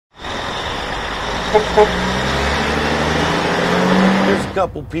There's a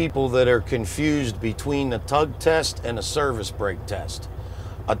couple people that are confused between a tug test and a service brake test.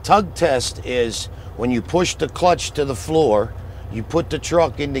 A tug test is when you push the clutch to the floor, you put the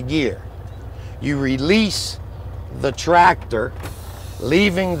truck into gear. You release the tractor,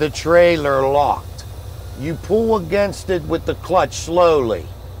 leaving the trailer locked. You pull against it with the clutch slowly.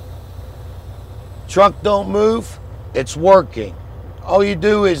 Truck don't move, it's working. All you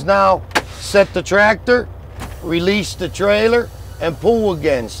do is now set the tractor, release the trailer, and pull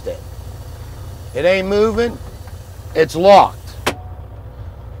against it. It ain't moving, it's locked.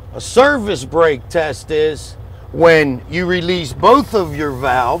 A service brake test is when you release both of your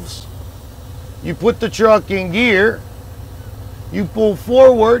valves, you put the truck in gear, you pull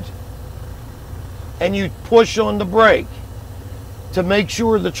forward, and you push on the brake to make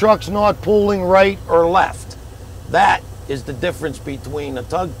sure the truck's not pulling right or left. That is the difference between a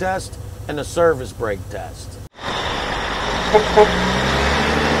tug test and a service brake test.